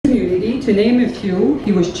to name a few,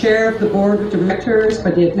 he was chair of the board of directors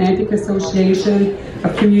for the Atlantic Association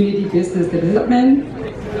of Community Business Development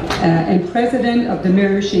and president of the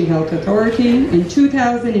Miramichi Health Authority. In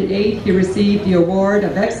 2008, he received the Award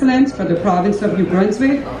of Excellence for the province of New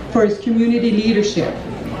Brunswick for his community leadership.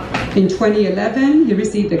 In 2011, he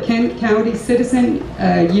received the Kent County Citizen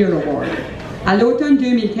Year Award. À l'automne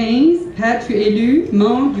 2015, Pat fut élu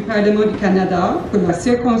membre du Parlement du Canada pour la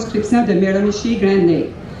circonscription de Miramichi-Grand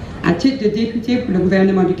Lake. À titre de député pour le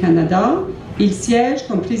gouvernement du Canada, il siège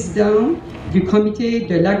comme président du comité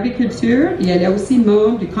de l'agriculture et elle est aussi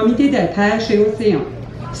membre du comité de la pêche et océan.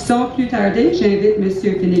 Sans plus tarder, j'invite M.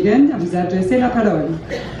 Finnegan à vous adresser la parole.